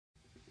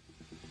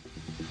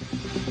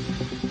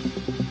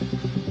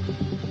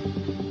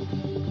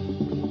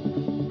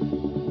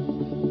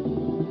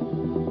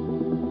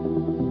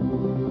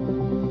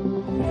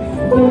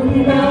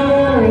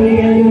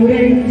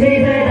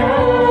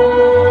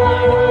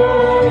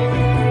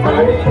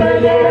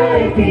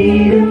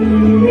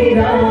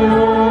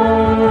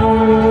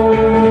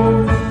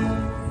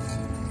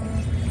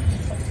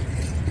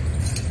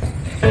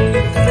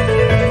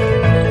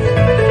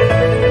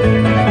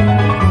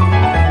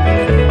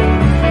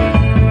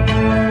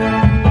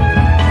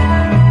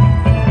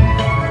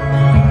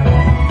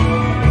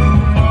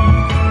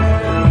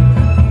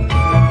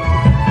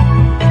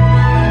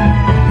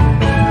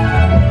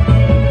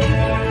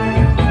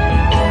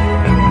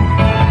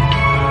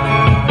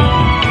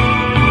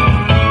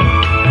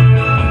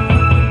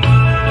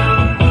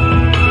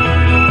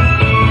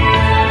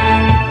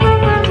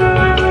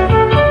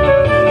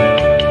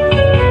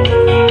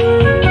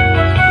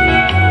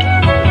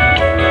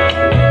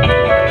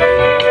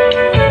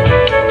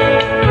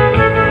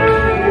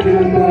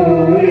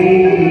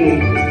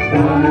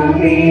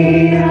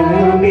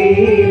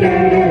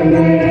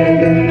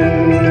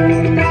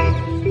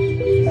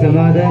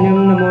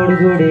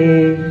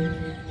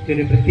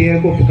तेरे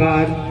प्रत्येक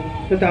उपकार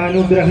तथा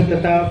अनुग्रह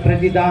तथा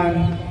प्रतिदान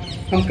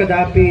हम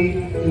कदापि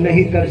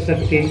नहीं कर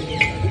सकते।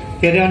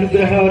 तेरे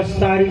अनुग्रह और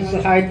सारी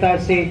सहायता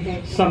से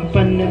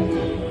संपन्न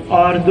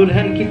और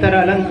दुल्हन की तरह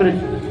अलंकृत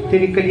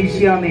तेरी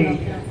कलीसिया में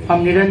हम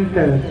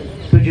निरंतर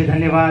तुझे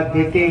धन्यवाद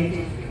देते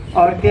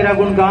और तेरा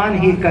गुणगान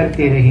ही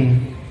करते रहें।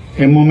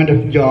 A moment of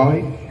joy,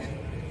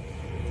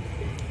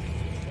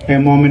 a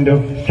moment of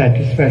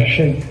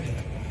satisfaction.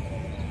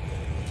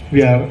 We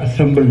are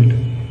assembled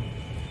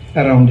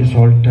around this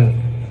altar.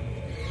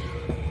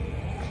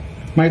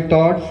 My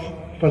thoughts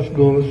first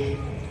goes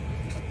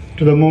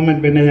to the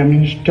moment when I am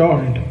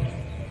installed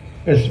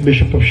as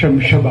Bishop of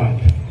Shamshabad.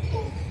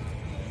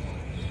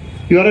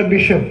 You are a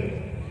bishop,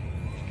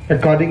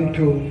 according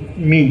to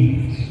me,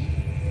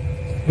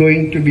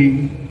 going to be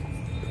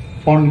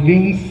on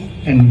wings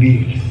and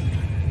wheels.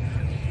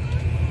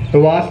 A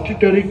vast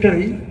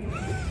territory,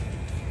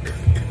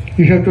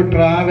 you have to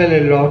travel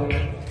a lot.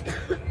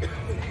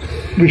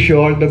 Wish you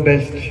all the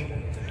best.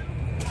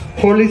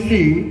 Holy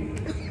See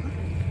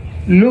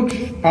looks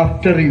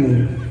after you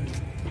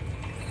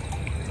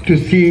to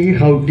see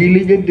how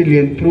diligently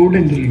and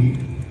prudently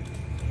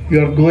you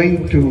are going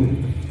to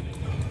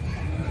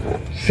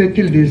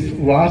settle this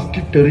vast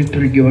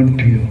territory given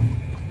to you.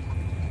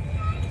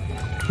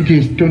 It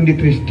is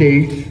 23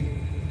 states,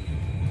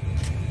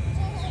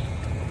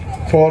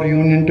 4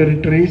 union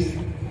territories,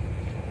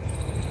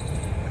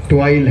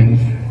 2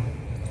 islands.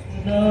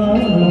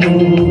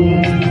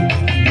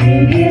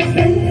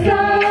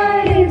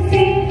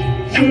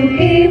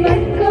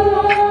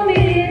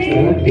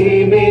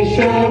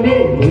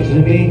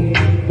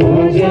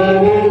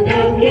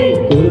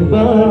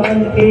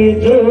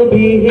 जो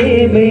भी है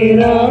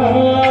मेरा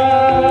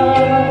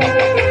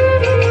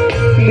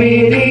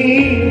मेरी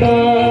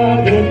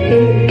इबादत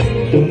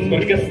तुम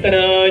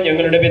സ്വർഗ്ഗസ്ഥനായ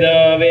ഞങ്ങളുടെ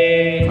പിതാവേ,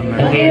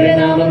 അങ്ങയുടെ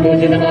നാമം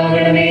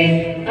പൂജിതമാകണമേ,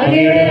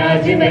 അങ്ങയുടെ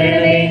രാജ്യം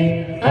വരണമേ,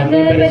 അങ്ങ്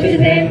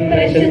പരിശുദ്ധൻ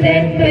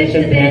പരിശുദ്ധൻ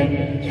പരിശുദ്ധൻ.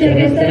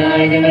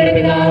 സ്വർഗ്ഗസ്ഥനായ ഞങ്ങളുടെ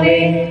പിതാവേ,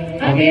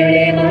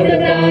 അങ്ങയുടെ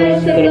മഹത്വത്താൽ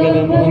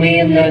സ്വർഗ്ഗവും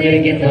ഭൂമിയും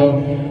നിറഞ്ഞിരിക്കുന്നു.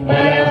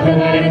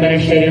 മാലാഖമാരും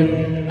മനുഷ്യരും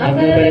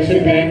അങ്ങ്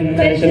പരിശുദ്ധൻ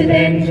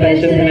പരിശുദ്ധൻ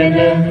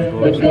പരിശുദ്ധനെന്ന്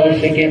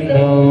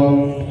ഉദ്ഘോഷിക്കുന്നു.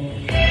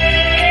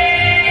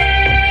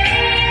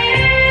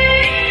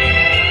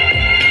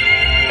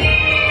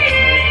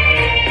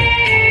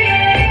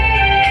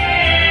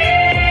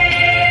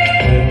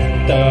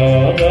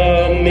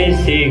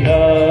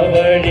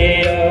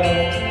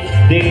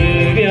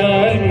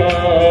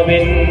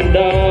 ദിവ്യാത്മാവിൻ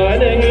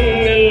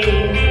ദാനങ്ങൾ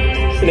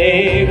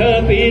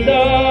സ്നേഹപിതാവാം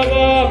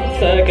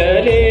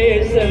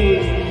സകലേശൻ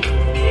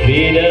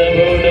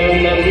വിരവോടു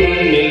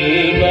നമ്മിൽ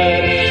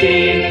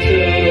വർഷിച്ചു.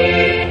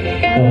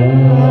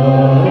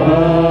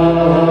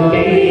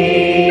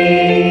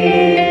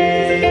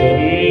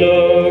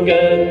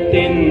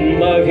 സ്വർലോകത്തിൻ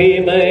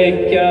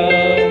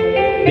മഹിമയ്ക്കായി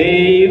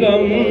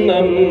ദൈവം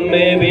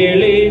നമ്മെ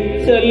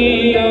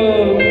വിളിച്ചല്ലോ.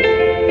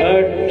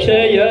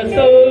 അക്ഷയ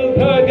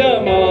സൗഭാഗ്യമാർന്നിടുവാൻ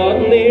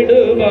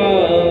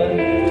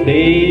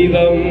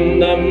ദൈവം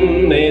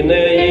നമ്മെ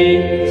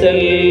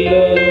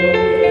നയിച്ചല്ലോ.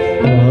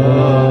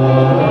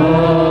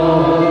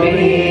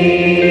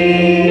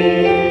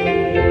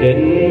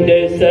 എന്റെ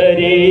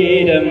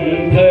ശരീരം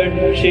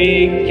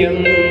ഭക്ഷിക്കും,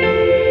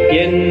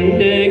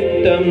 എന്റെ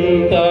രക്തം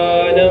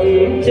പാനം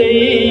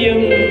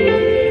ചെയ്യും,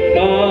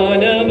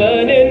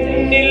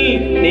 മാനവനെന്നിൽ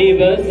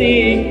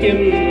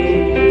നിവസിക്കും,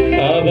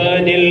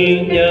 അവനിൽ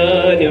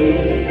ഞാനും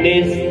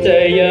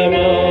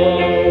നിശ്ചയമാ.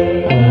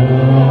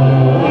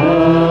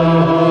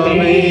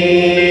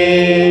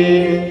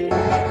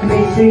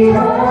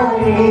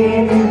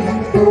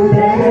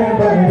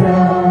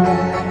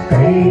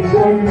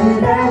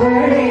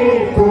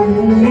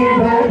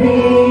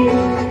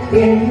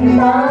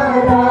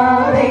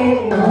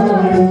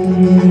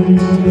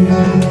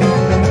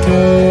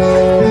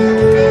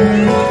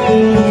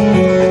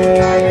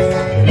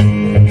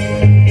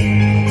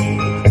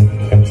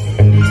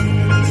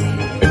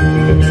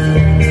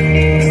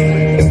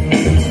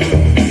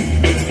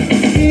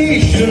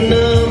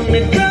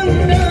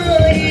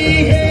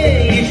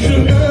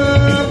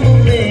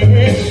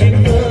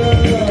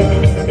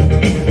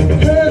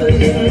 Hare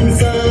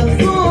Insan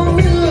ko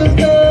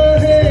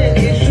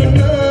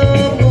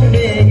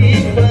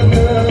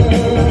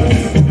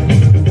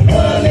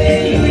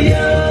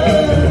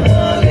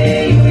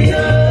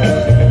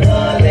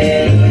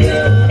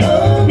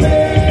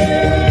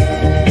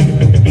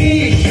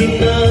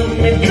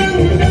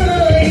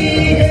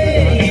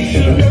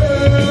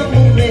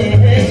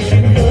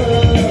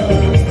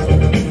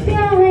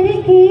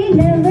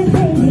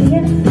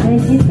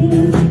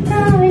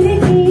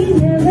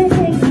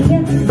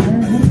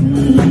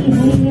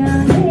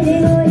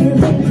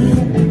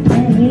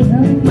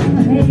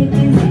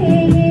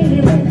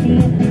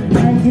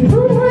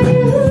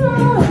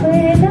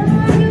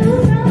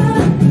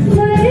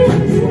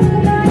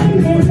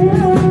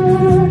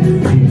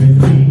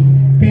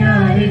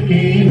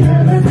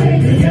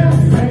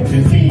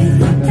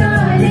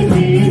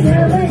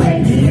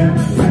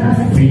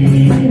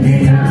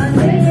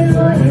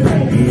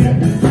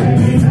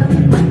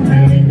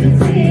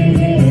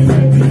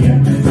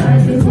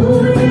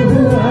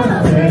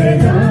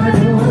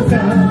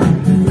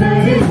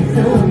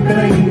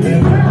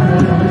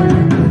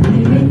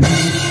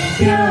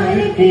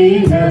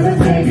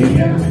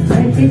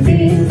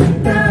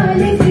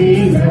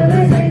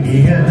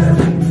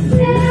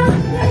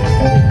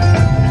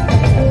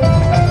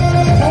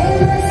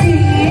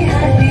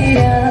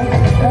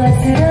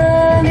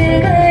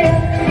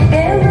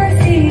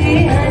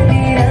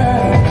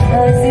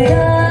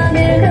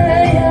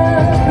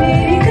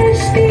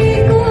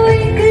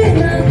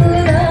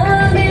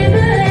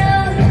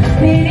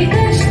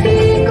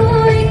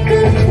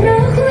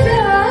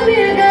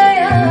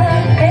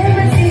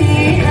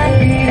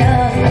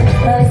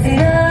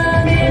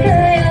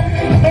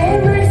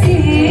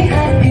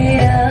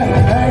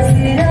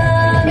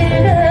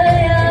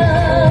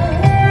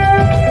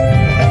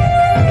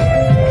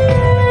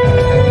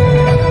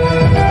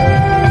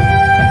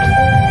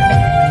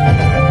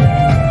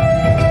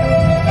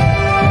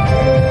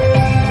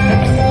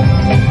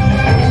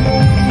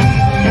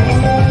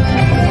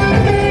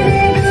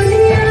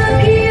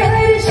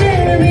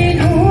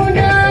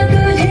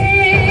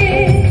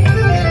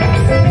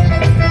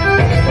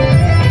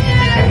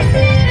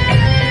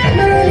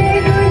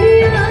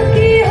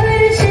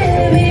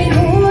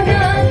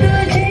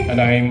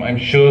I'm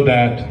sure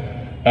that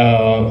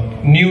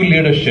new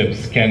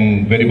leaderships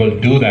can very well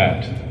do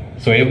that.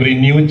 So every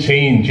new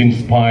change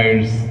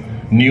inspires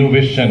new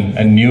vision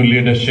and new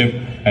leadership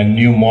and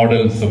new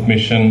models of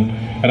mission.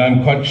 And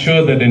I'm quite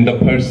sure that in the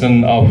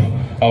person of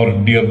our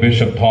dear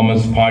Bishop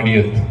Thomas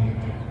Padiyath,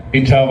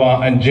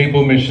 Itawa and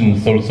Jebo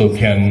missions also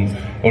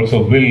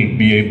will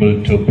be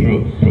able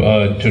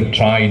to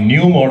try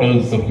new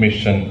models of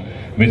mission,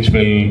 which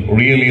will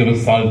really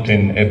result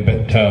in a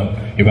better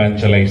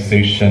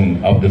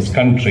evangelization of this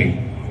country.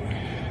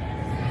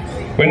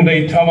 When the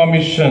Itawa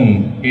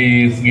mission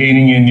is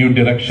gaining a new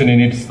direction in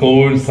its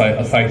course,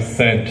 as I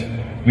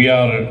said, we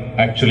are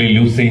actually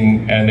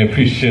losing an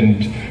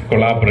efficient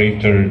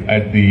collaborator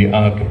at the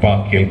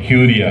Archieparchal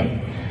Curia.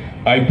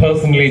 I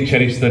personally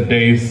cherish the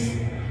days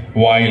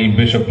while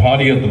Bishop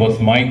Padiyath was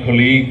my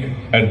colleague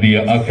at the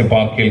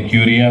Archieparchal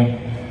Curia.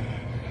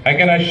 I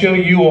can assure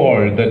you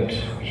all that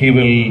he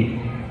will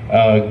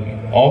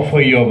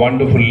offer you a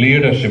wonderful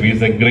leadership. He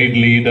is a great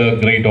leader,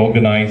 great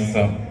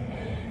organizer.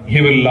 He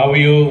will love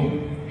you.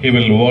 He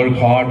will work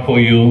hard for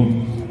you.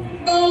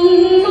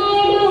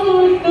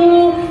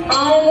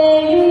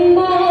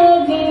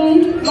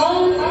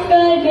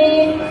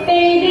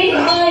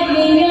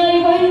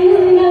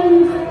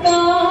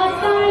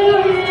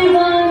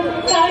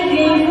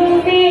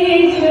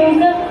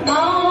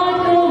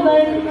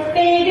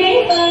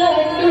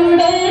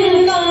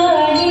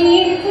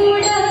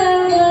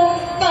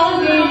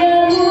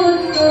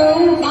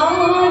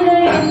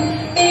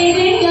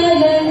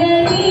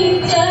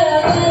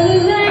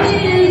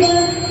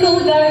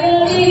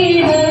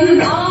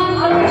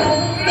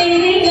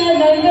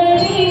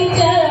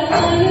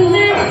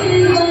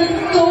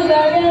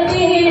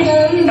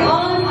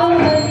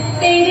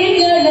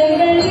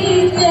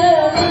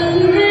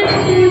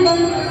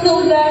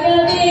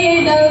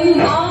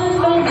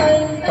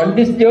 On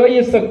this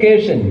joyous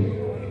occasion,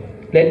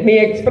 let me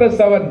express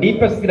our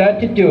deepest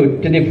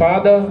gratitude to the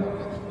Father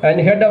and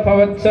Head of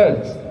our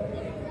Church,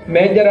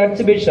 Major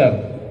Archbishop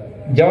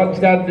George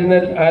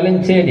Cardinal Alan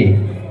Chedi,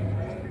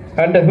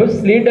 under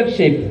whose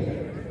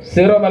leadership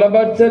Syro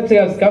Malabar Church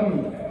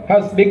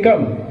has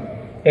become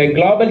a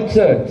global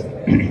church,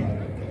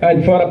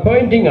 and for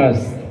appointing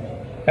us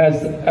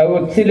as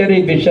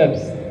auxiliary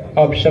bishops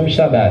of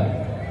Shamshabad.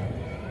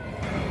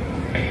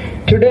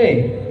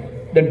 Today,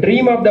 the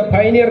dream of the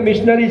pioneer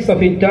missionaries of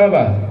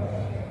Itawa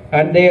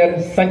and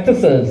their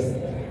successors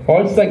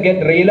also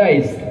get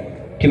realized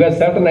to a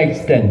certain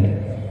extent.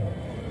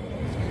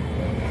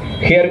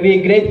 Here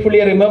we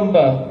gratefully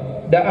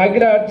remember the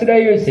Agra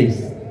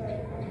Archdiocese.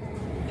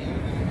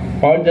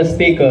 All the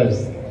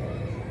speakers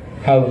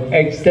have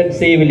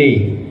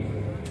extensively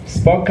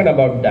spoken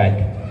about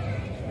that.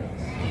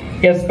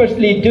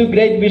 Especially two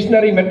great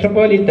missionary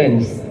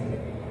metropolitans,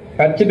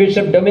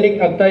 Archbishop Dominic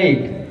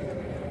Attait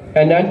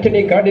and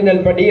Anthony Cardinal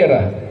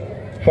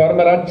Padiyath,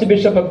 former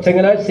Archbishop of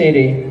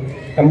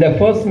Changanasheri and the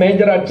first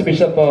major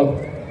Archbishop of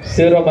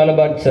Syro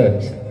Malabar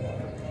Church,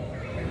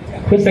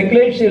 whose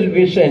ecclesial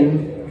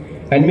vision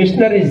and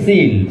missionary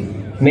zeal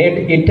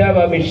made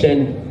Itawa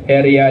mission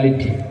a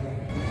reality.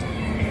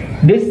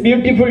 This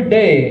beautiful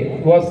day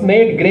was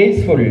made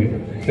graceful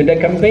with the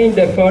combined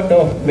effort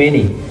of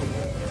many.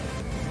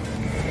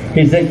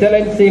 His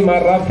Excellency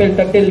Mar Raphael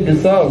Tatil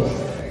deserves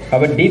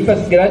our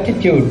deepest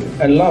gratitude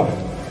and love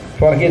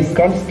for his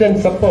constant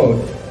support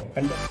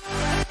and